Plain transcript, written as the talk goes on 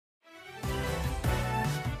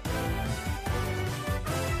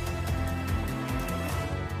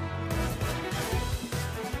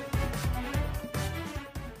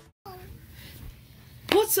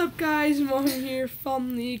What's up, guys? Mom here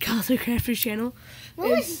from the Cosmic Crafters channel.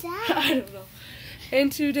 What was that? I don't know. And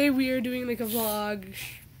today we are doing like a vlog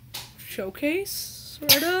showcase,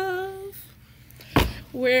 sort of,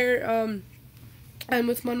 where I'm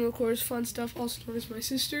with Monroe, of course, fun stuff, also known as my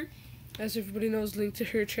sister. As everybody knows, link to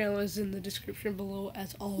her channel is in the description below,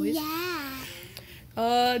 as always.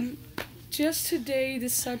 Yeah. Just today,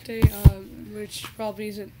 this Sunday, which probably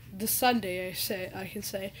isn't the Sunday, I can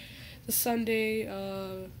say, the Sunday,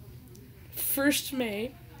 1st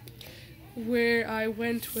May, where I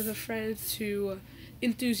went with a friend to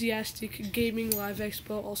Enthusiastic Gaming Live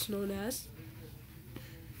Expo, also known as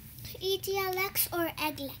EGLX or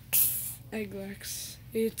EGLX? EGLX.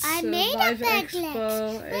 It's I a made live up expo,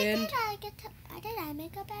 EGLX. and did I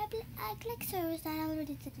make up EGLX, or was that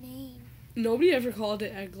already the name? nobody ever called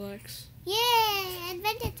it EGLX. Yeah, I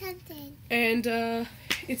invented something. And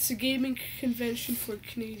it's a gaming convention for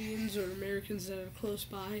Canadians or Americans that are close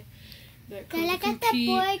by that They're come like to at the compete.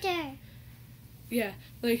 border. Yeah,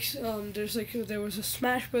 like there was a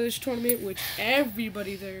Smash Brothers tournament which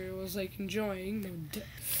everybody there was like enjoying.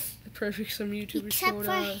 The perfect some YouTubers Except showed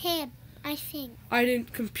for up. him, I think. I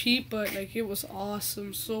didn't compete, but like it was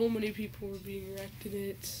awesome. So many people were being wrecked in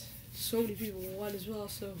it. So many people won as well.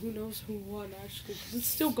 So who knows who won actually? 'Cause it's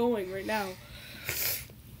still going right now.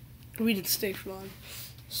 We didn't stay for long.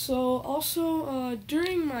 So also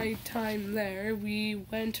during my time there, we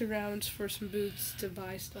went around for some booths to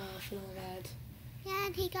buy stuff and all that. Yeah,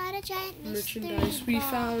 and he got a giant mystery Merchandise. We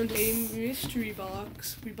box. found a mystery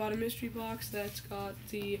box. We bought a mystery box that's got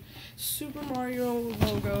the Super Mario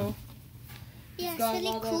logo. Yeah, It's got it's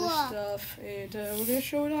really all the cool. other stuff, and we're gonna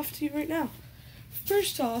show it off to you right now.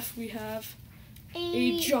 First off, we have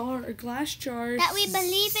a glass jar. That we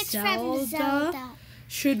believe it's from Zelda.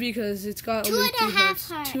 Should be, because it's got Two only and a 2 half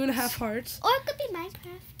hearts. 2.5 hearts. Or it could be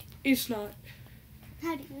Minecraft. It's not,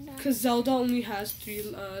 How do you know? because Zelda only has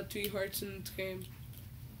three hearts in its game.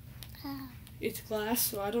 Oh. It's glass,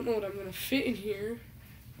 so I don't know what I'm gonna fit in here.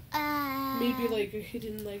 Maybe like a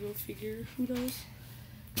hidden Lego figure. Who knows?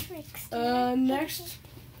 Trickster. Next.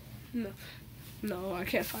 No, I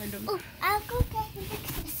can't find them. Oh, I'll go get him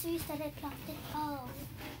accessories that I dropped it. Oh.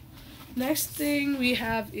 Next thing we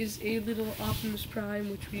have is a little Optimus Prime,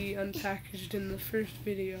 which we unpackaged in the first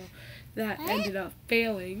video that What? ended up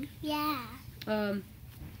failing. Yeah.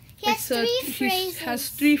 He It's has three phrases. He has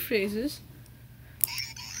 3 phrases.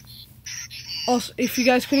 Also, if you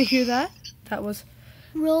guys couldn't hear that, that was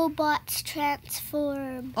Robots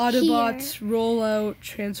transform. Autobots Here. roll out,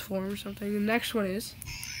 transform, something. The next one is,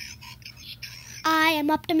 I am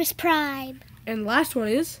Optimus Prime. and last one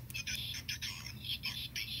is,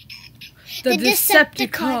 The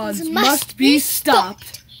Decepticons must be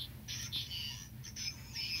stopped.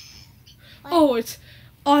 Oh, it's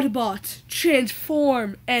Autobots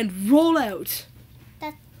transform and roll out.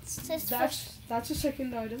 That's his first. That's a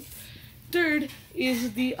second item. Third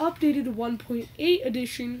is the updated 1.8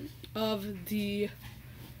 edition of the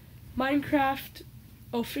Minecraft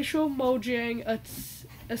official Mojang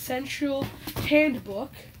Essential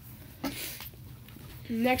Handbook.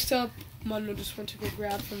 Next up, Monroe just went to go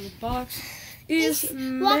grab from the box, is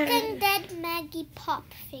Walking Dead Maggie Pop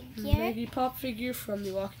figure. Maggie Pop figure from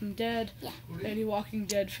The Walking Dead. Yeah. Any Walking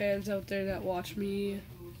Dead fans out there that watch me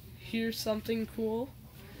hear something cool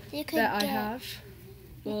You could that I get- have,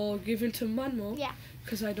 well, given to Monroe. Yeah.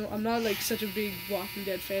 Because I'm not like such a big Walking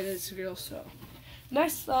Dead fan as a girl. So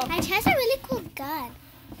next up, It has a really cool gun.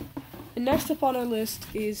 and next up on our list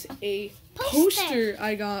is a poster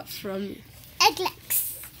I got from EGLX.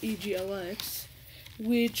 EGLX,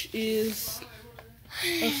 which is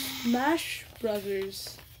a Smash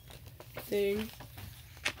Brothers thing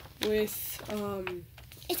with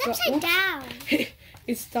It's upside down.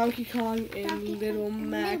 it's Donkey Kong and Donkey Little Kong and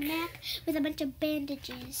Mac, Little Mac with a bunch of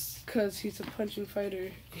bandages. because he's a punching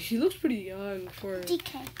fighter. He looks pretty young for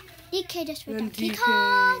DK. DK just for And Donkey DK.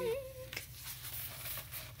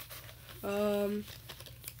 Kong.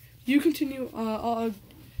 You continue.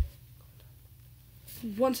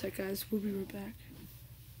 One sec, guys. We'll be right back.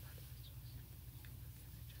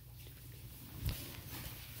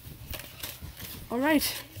 All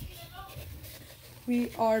right.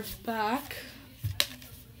 We are back,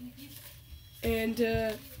 and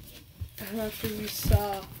after we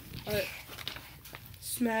saw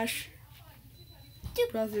Smash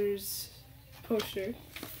Brothers poster,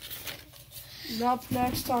 up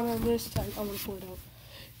next on our list, I'm gonna pull it out,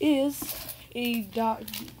 is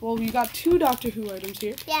well, we got 2 Doctor Who items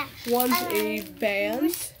here. Yeah. One's a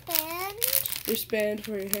band, wristband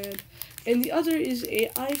for your hand, and the other is a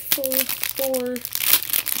iPhone 4.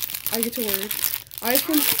 I get to word.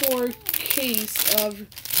 iPhone 4 case of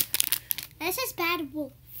This is Bad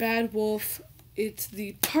Wolf. Bad Wolf. It's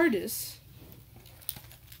the TARDIS,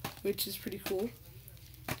 which is pretty cool.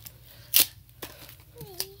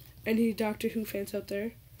 Any Doctor Who fans out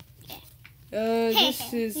there? Yeah.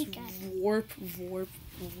 This is Warp.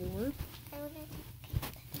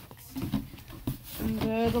 And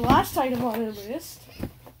the last item on our list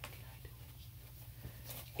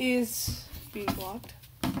is being blocked.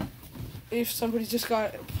 If somebody just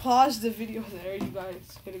paused the video there, you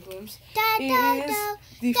guys get a glimpse. It is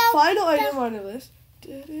the final item on the list.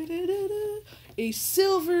 A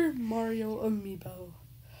silver Mario amiibo.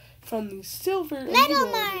 From the silver Metal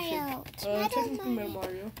amiibo Mario. technically Metal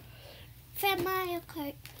Mario. From Mario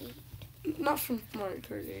Kart 8. Not from Mario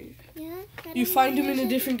Kart 8. Yeah. You find them in the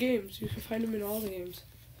different games. You can find them in all the games,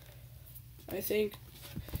 I think.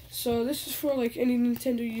 So this is for like any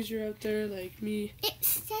Nintendo user out there like me. It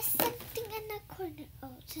says something in the corner. Oh,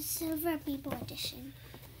 it's a silver amiibo edition.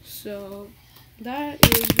 So that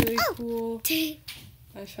is really cool.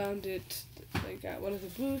 I found it like at one of the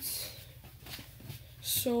booths.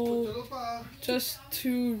 So just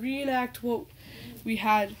to reenact what we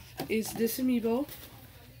had is this amiibo,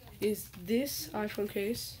 is this iPhone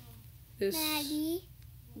case, this Maggie.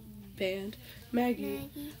 band, Maggie.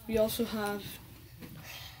 We also have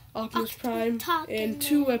Optimus Prime talking and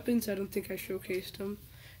two weapons. I don't think I showcased them.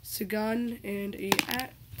 It's a gun and a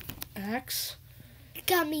axe.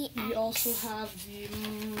 Gummy We axe. also have the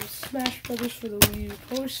Smash Brothers for the Wii U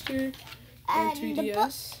poster and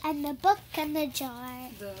 3DS. And the book and the jar.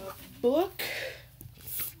 The book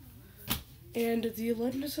and the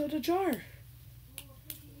Legend of Zelda jar.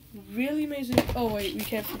 Really amazing. Oh wait, we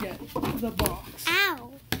can't forget the box.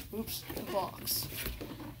 Ow. Oops, the box.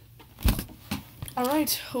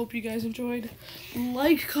 Alright, hope you guys enjoyed.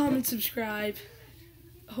 Like, comment, subscribe.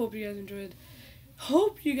 Hope you guys enjoyed.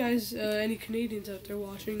 Hope you guys, any Canadians out there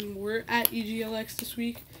watching, we're at EGLX this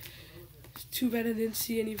week. It's too bad I didn't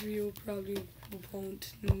see any of you. Probably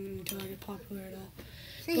won't until I get popular at all.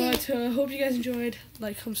 But hope you guys enjoyed.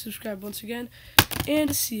 Like, comment, subscribe once again.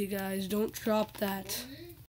 And see you guys. Don't drop that.